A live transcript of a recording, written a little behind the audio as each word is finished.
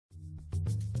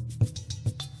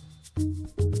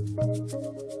Hi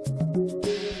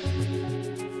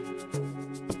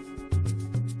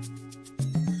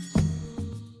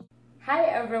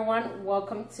everyone,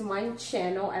 welcome to my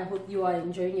channel. I hope you are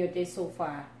enjoying your day so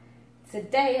far.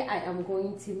 Today I am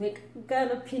going to make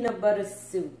Ghana peanut butter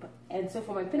soup. And so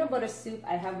for my peanut butter soup,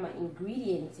 I have my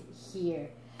ingredients here.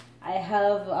 I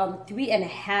have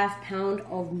 3.5 pounds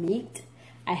of meat.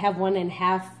 I have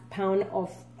 1.5 pounds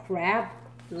of crab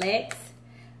legs.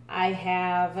 I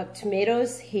have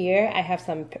tomatoes here. I have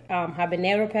some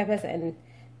habanero peppers and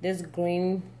this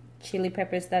green chili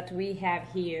peppers that we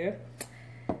have here.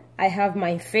 I have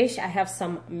my fish. I have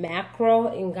some mackerel.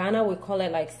 In Ghana we call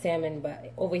it like salmon,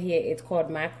 but over here it's called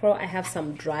mackerel. I have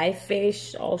some dry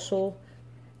fish also.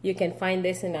 You can find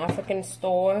this in African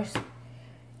stores.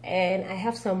 And I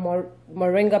have some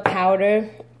moringa powder,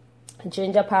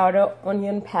 ginger powder,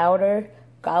 onion powder,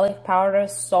 garlic powder,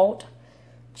 salt,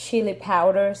 chili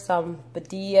powder, some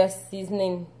Badia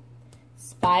seasoning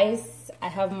spice. I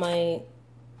have my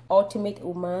ultimate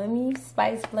umami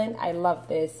spice blend. I love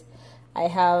this. I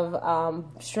have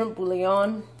shrimp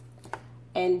bouillon,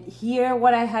 and here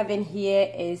what I have in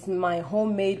here is my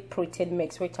homemade protein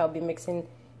mix, which I'll be mixing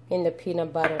in the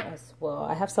peanut butter as well.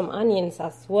 I have some onions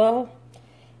as well,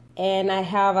 and I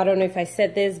have, I don't know if I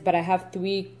said this, but I have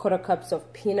 3/4 cups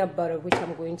of peanut butter, which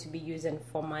I'm going to be using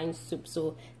for my soup.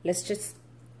 So let's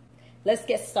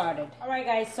get started. All right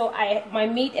guys, so my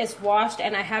meat is washed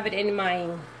and I have it in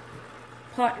my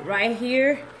pot right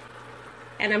here.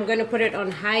 And I'm going to put it on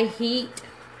high heat.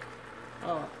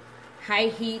 Oh, high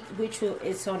heat, which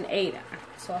is on 8.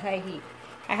 So high heat.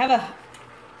 I have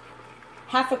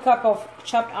half a cup of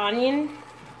chopped onion.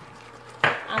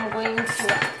 I'm going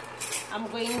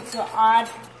to add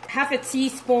half a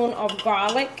teaspoon of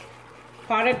garlic,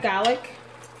 powdered garlic,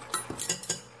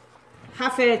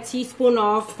 half a teaspoon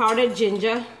of powdered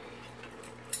ginger.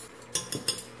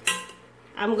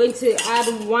 I'm going to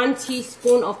add 1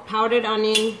 teaspoon of powdered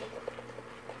onion.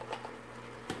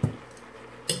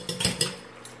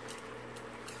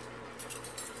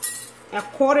 A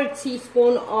 1/4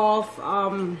 teaspoon of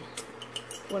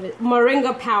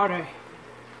Moringa powder,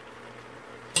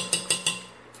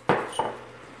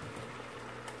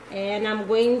 and I'm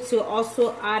going to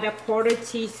also add a 1/4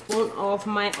 teaspoon of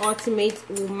my ultimate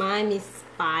umami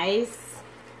spice.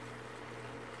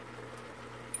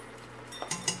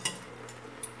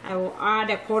 I will add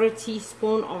a 1/4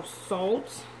 teaspoon of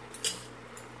salt.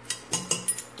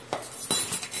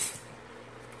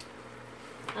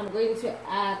 I'm going to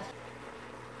add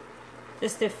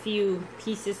just a few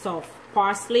pieces of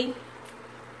parsley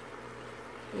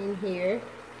in here,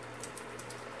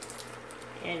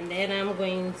 and then I'm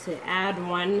going to add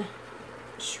 1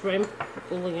 shrimp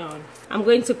bouillon. I'm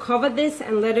going to cover this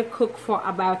and let it cook for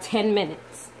about 10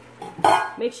 minutes.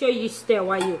 Make sure you stir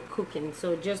while you're cooking,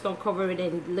 so just don't cover it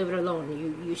and leave it alone.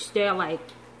 You stir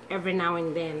like every now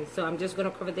and then. So I'm just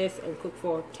gonna cover this and cook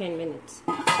for 10 minutes.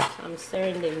 So I'm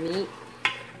stirring the meat.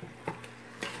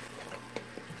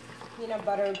 Peanut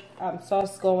butter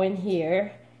sauce going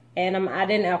here, and I'm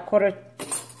adding a 1/4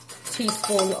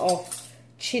 teaspoon of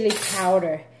chili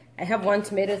powder. I have 1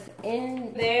 tomato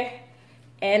in there,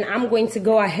 and I'm going to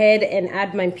go ahead and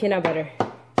add my peanut butter.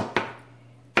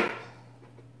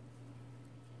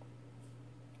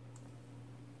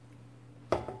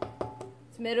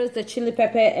 Tomatoes, the chili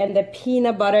pepper, and the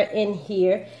peanut butter in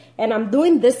here. And I'm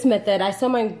doing this method. I saw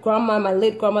my grandma, my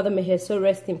late grandmother, may her soul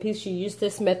rest in peace, she used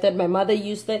this method. My mother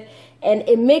used it, and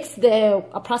it makes the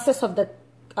process of the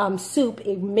soup,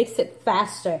 it makes it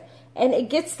faster, and it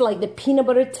gets like the peanut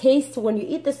butter taste. When you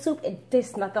eat the soup, it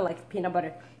tastes nothing like peanut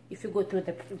butter if you go through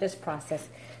this process.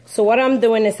 So what I'm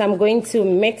doing is I'm going to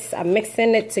I'm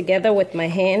mixing it together with my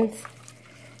hands.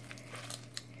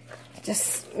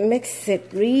 Just mix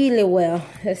it really well.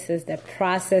 This is the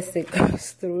process it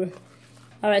goes through.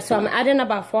 Alright, so I'm adding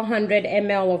about 400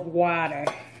 ml of water.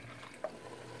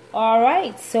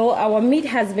 Alright, so our meat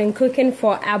has been cooking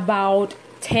for about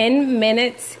 10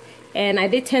 minutes. And I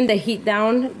did turn the heat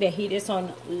down. The heat is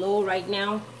on low right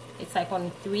now. It's like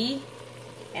on 3.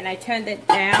 And I turned it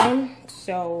down.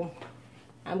 So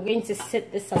I'm going to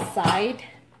set this aside.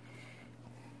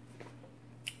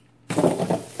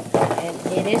 And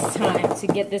it is time to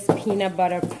get this peanut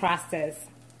butter process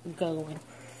going.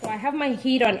 So I have my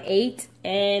heat on 8,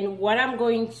 and what I'm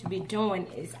going to be doing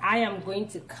is I am going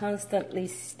to constantly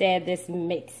stir this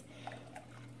mix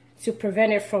to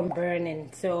prevent it from burning.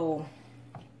 So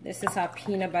this is our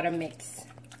peanut butter mix.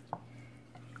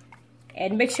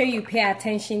 And make sure you pay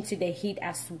attention to the heat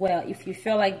as well. If you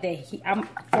feel like the heat,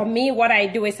 for me, what I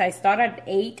do is I start at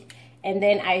 8, and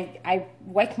then I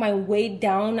work my way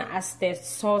down as the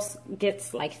sauce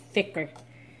gets like thicker.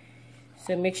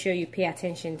 So make sure you pay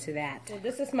attention to that. So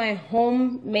this is my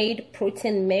homemade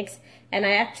protein mix, and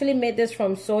I actually made this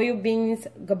from soya beans,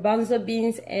 garbanzo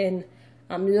beans, and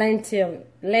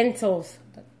lentils.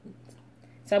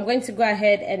 So I'm going to go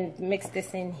ahead and mix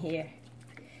this in here.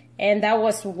 And that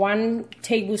was 1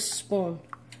 tablespoon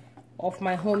of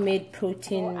my homemade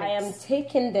protein mix. I am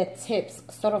taking the tips,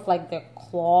 sort of like the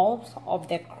claws of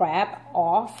the crab,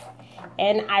 off.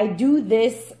 And I do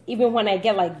this even when I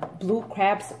get like blue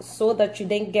crabs, so that you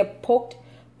don't get poked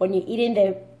when you're eating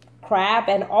the crab.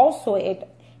 And also it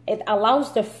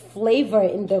allows the flavor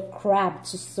in the crab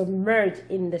to submerge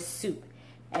in the soup.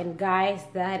 And guys,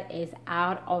 that is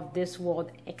out of this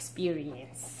world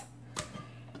experience.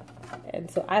 And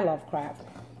so I love crab,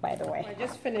 by the way. I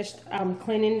just finished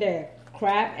cleaning the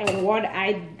crab, and what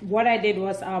I did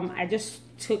was I just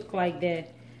took like the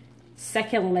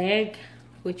second leg,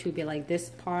 which would be like this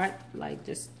part, like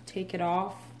just take it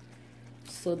off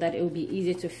so that it will be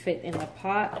easy to fit in the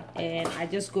pot. And I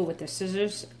just go with the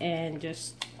scissors and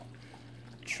just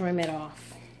trim it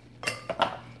off.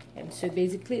 And so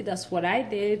basically that's what I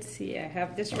did. See, I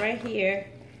have this right here,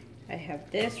 I have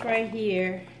this right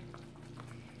here,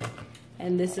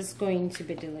 and this is going to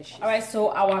be delicious. All right,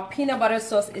 so our peanut butter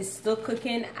sauce is still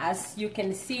cooking. As you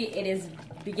can see, it is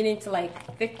beginning to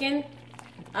like thicken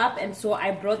up, and so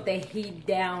I brought the heat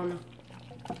down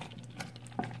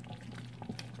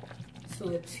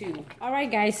to a 2. All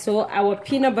right guys, so our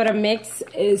peanut butter mix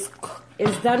is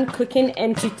done cooking,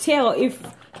 and to tell if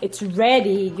it's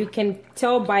ready, you can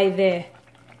tell by the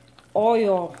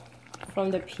oil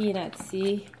from the peanuts.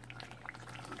 See?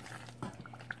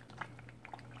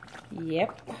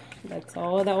 Yep, that's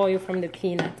all the oil from the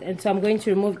peanuts. And so I'm going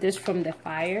to remove this from the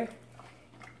fire,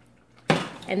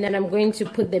 and then I'm going to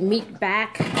put the meat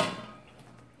back.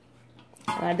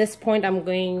 At this point, I'm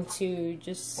going to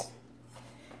just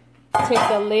take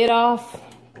the lid off,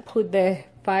 put the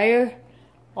fire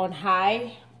on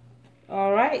high.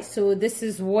 All right, so this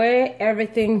is where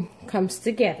everything comes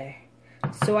together.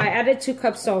 So I added 2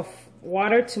 cups of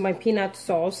water to my peanut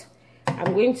sauce.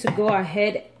 I'm going to go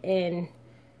ahead and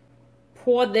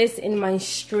pour this in my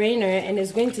strainer, and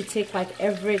it's going to take like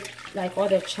all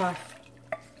the chaff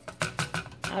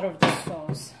out of the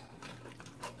sauce.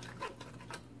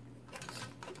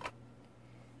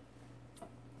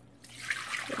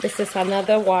 This is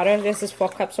another water. This is 4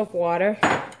 cups of water.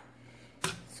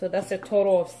 So that's a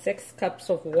total of 6 cups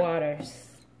of water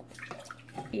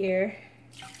here.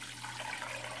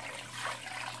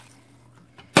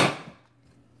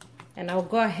 And I'll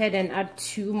go ahead and add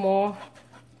 2 more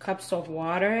cups of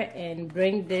water and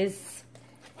bring this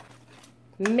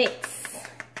mix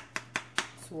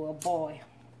to a boil.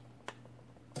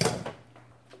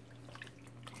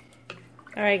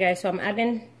 All right guys, so I'm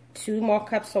adding 2 more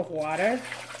cups of water.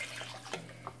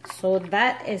 So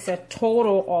that is a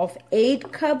total of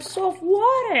 8 cups of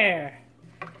water.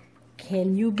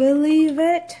 Can you believe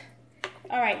it?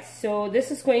 All right, so this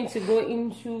is going to go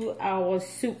into our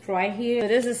soup right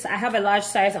here. So I have a large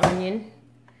size onion.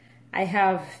 I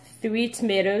have 3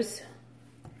 tomatoes.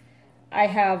 I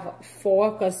have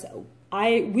 4 because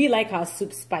we like our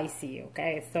soup spicy,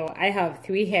 okay? So I have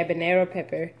 3 habanero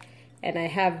pepper, and I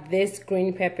have this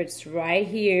green peppers right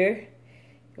here.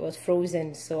 It was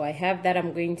frozen, so I have that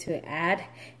I'm going to add.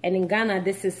 And in Ghana,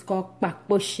 this is called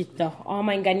kpakposhito. All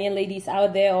my Ghanaian ladies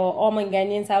out there, or all my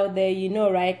Ghanaians out there, you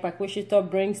know, right? Kpakposhito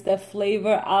brings the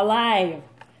flavor alive.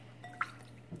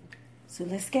 So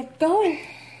let's get going.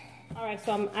 All right,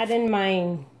 so I'm adding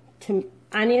my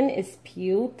onion is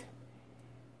peeled.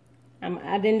 I'm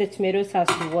adding the tomatoes as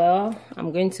well.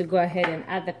 I'm going to go ahead and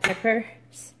add the peppers.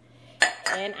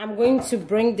 And I'm going to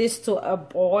bring this to a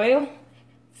boil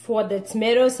for the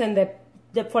tomatoes and the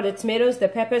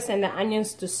peppers and the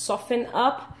onions to soften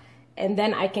up, and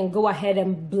then I can go ahead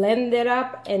and blend it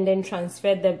up and then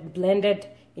transfer the blended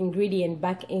ingredient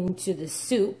back into the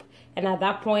soup. And at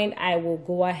that point, I will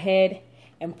go ahead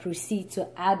and proceed to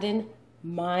adding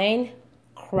my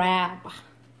crab.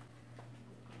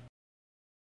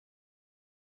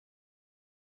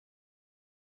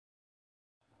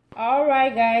 All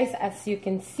right guys, as you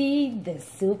can see, the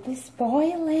soup is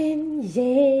boiling.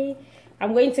 Yay!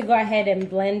 I'm going to go ahead and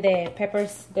blend the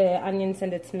peppers, the onions,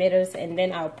 and the tomatoes, and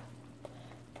then I'll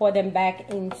pour them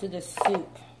back into the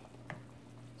soup.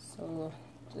 So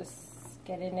just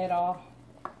getting it all.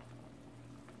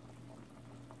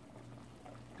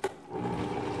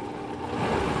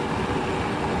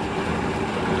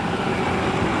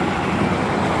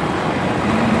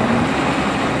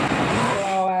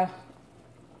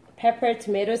 Pepper,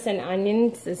 tomatoes, and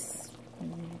onions is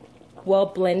well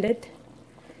blended,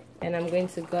 and I'm going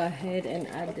to go ahead and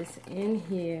add this in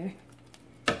here.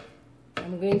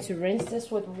 I'm going to rinse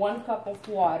this with 1 cup of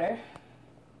water.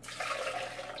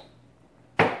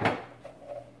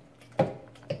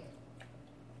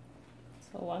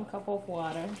 So 1 cup of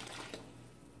water.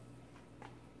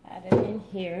 Add it in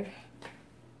here.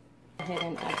 Go ahead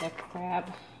and add the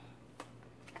crab.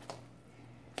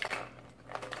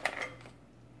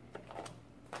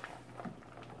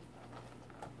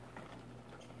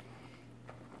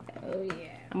 Oh yeah.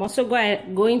 I'm also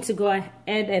going to go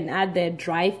ahead and add the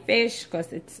dry fish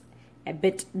because it's a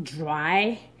bit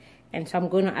dry, and so I'm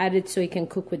going to add it so it can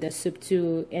cook with the soup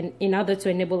too, and in order to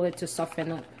enable it to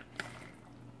soften up.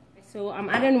 So I'm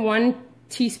adding 1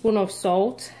 teaspoon of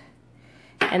salt,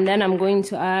 and then I'm going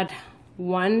to add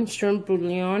 1 shrimp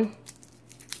bouillon.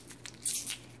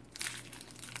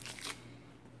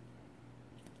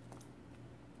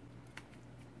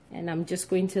 And I'm just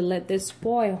going to let this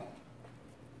boil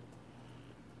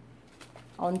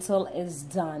until it's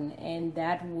done, and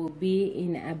that will be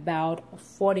in about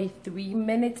 43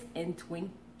 minutes and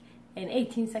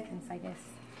 18 seconds, I guess.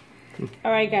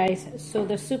 All right guys, so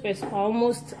the soup is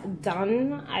almost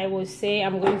done. I will say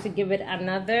I'm going to give it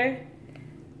another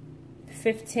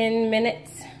 15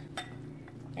 minutes,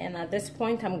 and at this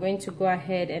point I'm going to go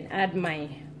ahead and add my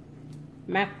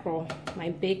mackerel, my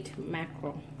baked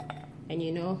mackerel. And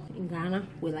you know, in Ghana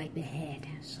we like the head,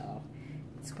 so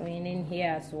it's going in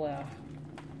here as well.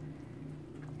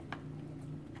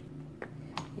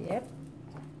 Yep,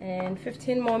 and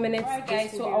 15 more minutes. Alright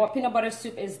guys, so our peanut butter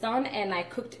soup is done, and I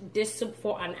cooked this soup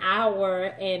for an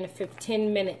hour and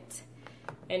 15 minutes,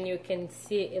 and you can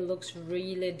see it looks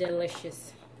really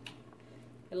delicious.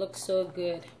 It looks so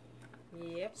good.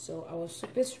 Yep, so our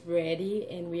soup is ready,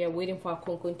 and we are waiting for our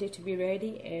konkonte to be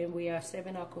ready, and we are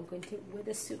serving our konkonte with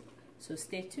the soup, so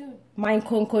stay tuned. My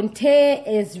konkonte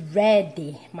is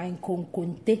ready. My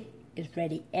konkonte is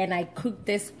ready, and I cooked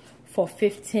this for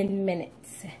 15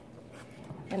 minutes.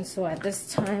 And so at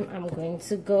this time I'm going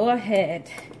to go ahead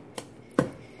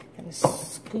and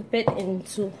scoop it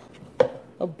into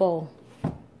a bowl.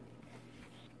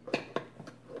 Put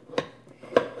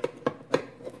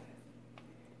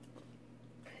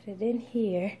it in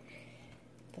here.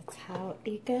 That's how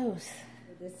it goes.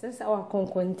 This is our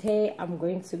konkonte. I'm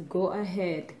going to go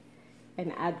ahead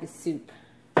and add the soup.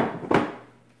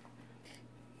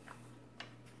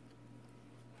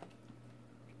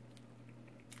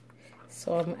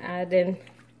 So I'm adding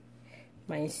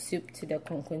my soup to the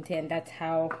konkonte, and that's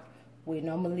how we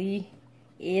normally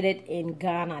eat it in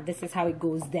Ghana. This is how it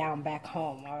goes down back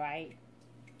home, all right?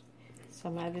 So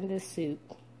I'm adding the soup.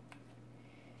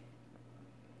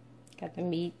 Got the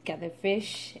meat, got the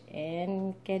fish,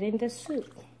 and getting the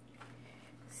soup.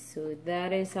 So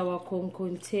that is our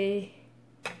konkonte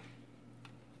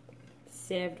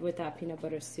served with our peanut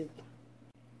butter soup.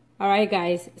 Alright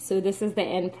guys, so this is the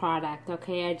end product,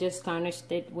 okay? I just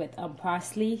garnished it with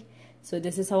parsley. So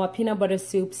this is our peanut butter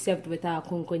soup served with our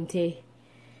konkonte.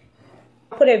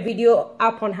 I put a video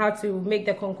up on how to make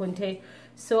the konkonte.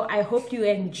 So I hope you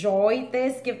enjoyed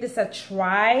this. Give this a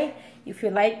try. If you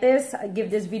like this,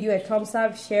 give this video a thumbs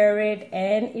up, share it,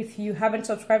 and if you haven't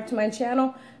subscribed to my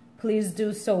channel, please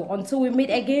do so. Until we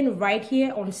meet again right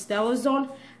here on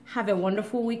StellaZone, have a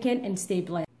wonderful weekend and stay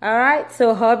blessed. All right,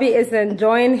 so hubby is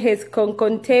enjoying his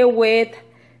konkonte with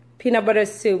peanut butter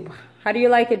soup. How do you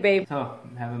like it, babe? So,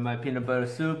 I'm having my peanut butter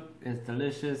soup. It's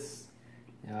delicious.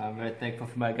 I'm very thankful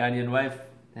for my Ghanaian wife.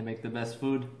 They make the best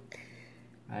food.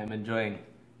 I am enjoying.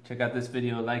 Check out this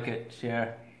video, like it,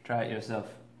 share, try it yourself.